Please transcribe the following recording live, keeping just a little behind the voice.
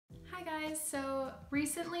Hi guys, so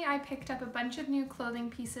recently I picked up a bunch of new clothing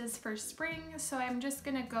pieces for spring, so I'm just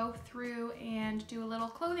gonna go through and do a little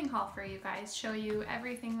clothing haul for you guys, show you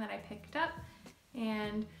everything that I picked up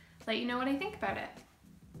and let you know what I think about it.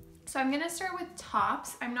 So I'm gonna start with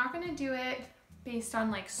tops. I'm not gonna do it based on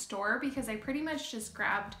like store because I pretty much just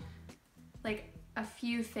grabbed like a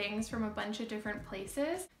few things from a bunch of different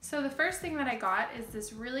places. So the first thing that I got is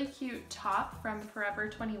this really cute top from Forever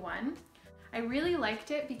 21. I really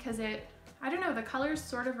liked it because I don't know, the colors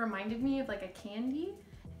sort of reminded me of like a candy,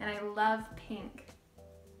 and I love pink.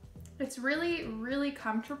 It's really, really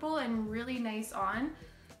comfortable and really nice on.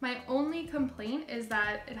 My only complaint is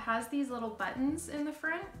that it has these little buttons in the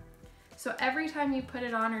front. So every time you put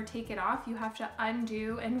it on or take it off, you have to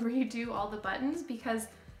undo and redo all the buttons because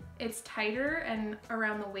it's tighter and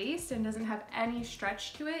around the waist and doesn't have any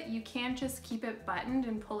stretch to it. You can't just keep it buttoned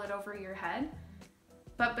and pull it over your head.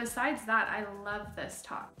 But besides that, I love this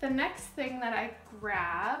top. The next thing that I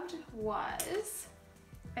grabbed was,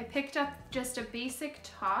 I picked up just a basic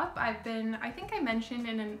top. I think I mentioned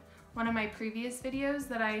in one of my previous videos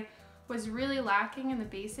that I was really lacking in the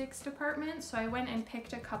basics department, so I went and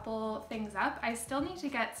picked a couple things up. I still need to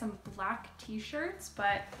get some black t-shirts,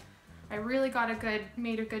 but I really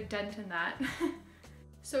made a good dent in that.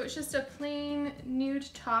 So it's just a plain nude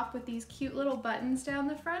top with these cute little buttons down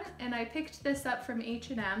the front, and I picked this up from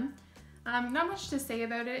H&M. Not much to say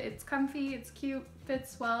about it. It's comfy, it's cute,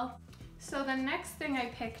 fits well. So the next thing I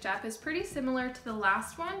picked up is pretty similar to the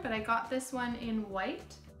last one, but I got this one in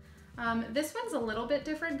white. This one's a little bit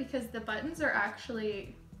different because the buttons are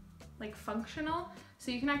actually like functional,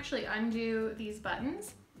 so you can actually undo these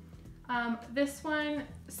buttons. This one,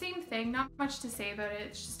 same thing, not much to say about it.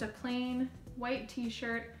 It's just a plain white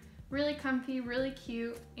t-shirt, really comfy, really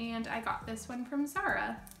cute, and I got this one from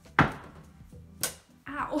Zara.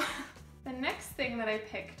 Ow. The next thing that I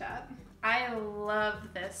picked up, I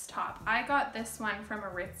love this top. I got this one from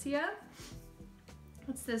Aritzia.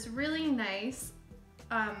 It's this really nice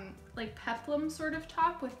like peplum sort of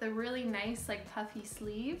top with the really nice like puffy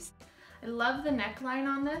sleeves. I love the neckline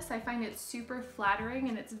on this. I find it super flattering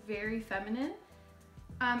and it's very feminine.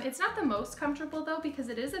 It's not the most comfortable though because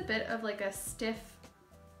it is a bit of like a stiff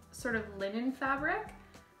sort of linen fabric,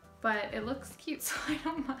 but it looks cute, so I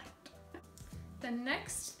don't mind. The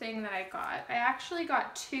next thing that I actually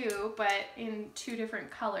got two, but in two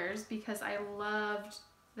different colors because I loved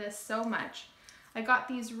this so much. I got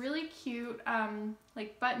these really cute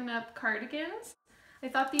like button-up cardigans. I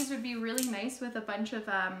thought these would be really nice with a bunch of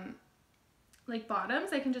like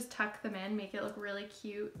bottoms. I can just tuck them in, make it look really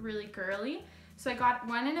cute, really girly. So I got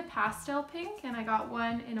one in a pastel pink and I got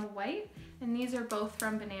one in a white, and these are both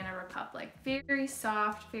from Banana Republic. Very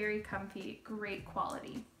soft, very comfy, great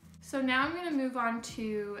quality. So now I'm gonna move on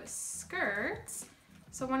to skirts.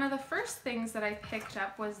 So one of the first things that I picked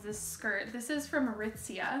up was this skirt. This is from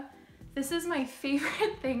Aritzia. This is my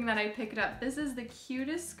favorite thing that I picked up. This is the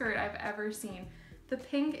cutest skirt I've ever seen. The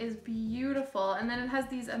pink is beautiful, and then it has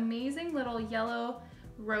these amazing little yellow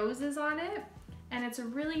roses on it. And it's a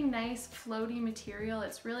really nice floaty material.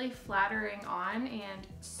 It's really flattering on and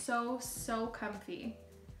so, so comfy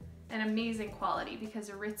and amazing quality because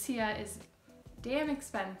Aritzia is damn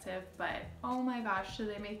expensive, but oh my gosh, do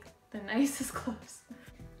they make the nicest clothes.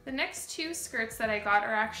 The next two skirts that I got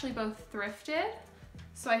are actually both thrifted.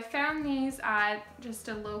 So I found these at just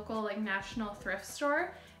a local like national thrift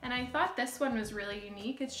store, and I thought this one was really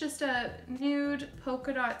unique. It's just a nude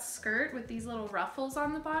polka dot skirt with these little ruffles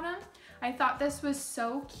on the bottom. I thought this was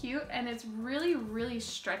so cute, and it's really, really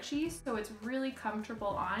stretchy, so it's really comfortable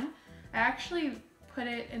on. I actually put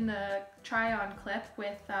it in the try-on clip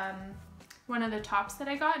with one of the tops that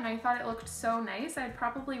I got, and I thought it looked so nice. I'd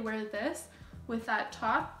probably wear this with that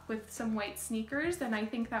top with some white sneakers, and I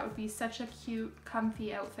think that would be such a cute,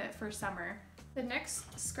 comfy outfit for summer. The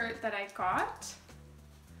next skirt that I got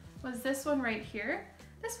was this one right here.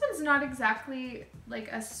 This one's not exactly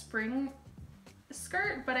like a spring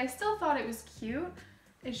skirt, but I still thought it was cute.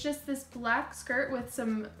 It's just this black skirt with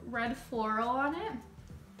some red floral on it.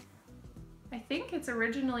 I think it's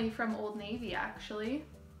originally from Old Navy actually.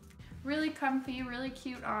 Really comfy, really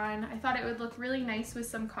cute on. I thought it would look really nice with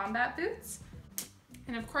some combat boots.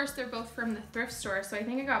 And of course they're both from the thrift store, so I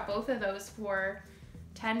think I got both of those for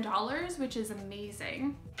 $10, which is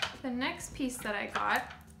amazing. The next piece that I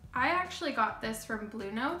actually got this from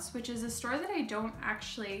Blue Notes, which is a store that I don't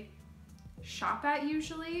actually shop at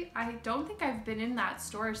usually. I don't think I've been in that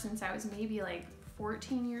store since I was maybe like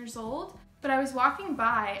 14 years old. But I was walking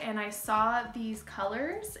by and I saw these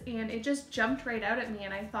colors and it just jumped right out at me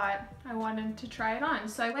and I thought I wanted to try it on.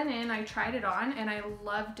 So I went in, I tried it on and I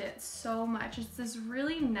loved it so much. It's this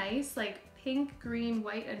really nice like pink, green,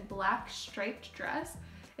 white, and black striped dress.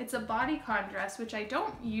 It's a bodycon dress, which I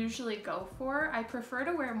don't usually go for. I prefer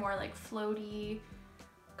to wear more like floaty,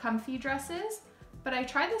 comfy dresses. But I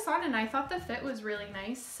tried this on and I thought the fit was really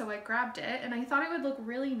nice, so I grabbed it and I thought it would look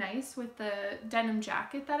really nice with the denim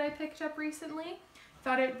jacket that I picked up recently.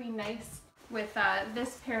 Thought it would be nice with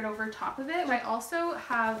this paired over top of it. I also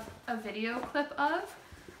have a video clip of.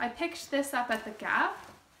 I picked this up at the Gap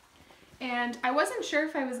and I wasn't sure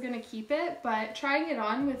if I was going to keep it, but trying it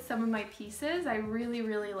on with some of my pieces, I really,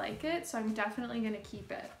 really like it, so I'm definitely going to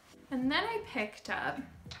keep it. And then I picked up,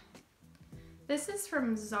 this is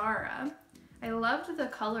from Zara. I loved the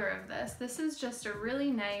color of this. This is just a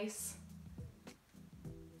really nice,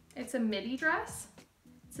 it's a midi dress.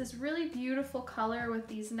 It's this really beautiful color with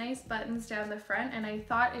these nice buttons down the front and I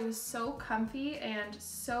thought it was so comfy and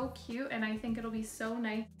so cute and I think it'll be so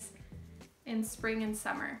nice in spring and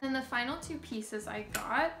summer. And the final two pieces I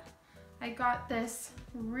got this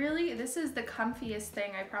really, this is the comfiest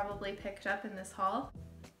thing I probably picked up in this haul,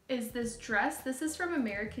 is this dress. This is from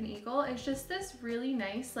American Eagle. It's just this really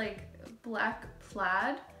nice like black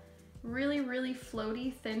plaid, really, really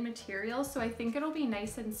floaty, thin material. So I think it'll be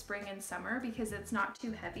nice in spring and summer because it's not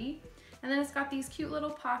too heavy. And then it's got these cute little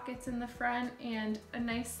pockets in the front and a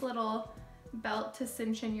nice little belt to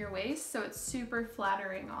cinch in your waist. So it's super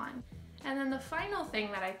flattering on. And then the final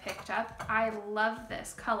thing that I picked up, I love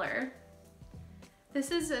this color.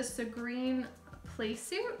 This is a green play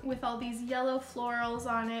suit with all these yellow florals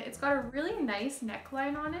on it. It's got a really nice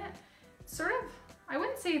neckline on it. Sort of, I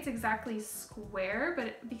wouldn't say it's exactly square,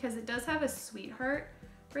 but because it does have a sweetheart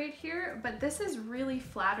right here, but this is really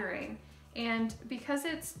flattering. And because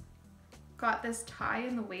it's got this tie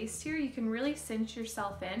in the waist here, you can really cinch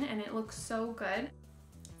yourself in and it looks so good.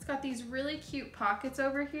 It's got these really cute pockets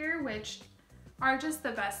over here, which are just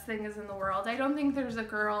the best things in the world. I don't think there's a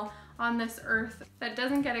girl on this earth that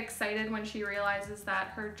doesn't get excited when she realizes that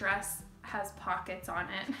her dress has pockets on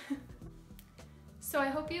it. So I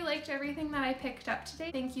hope you liked everything that I picked up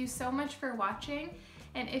today. Thank you so much for watching.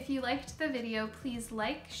 And if you liked the video, please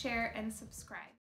like, share, and subscribe.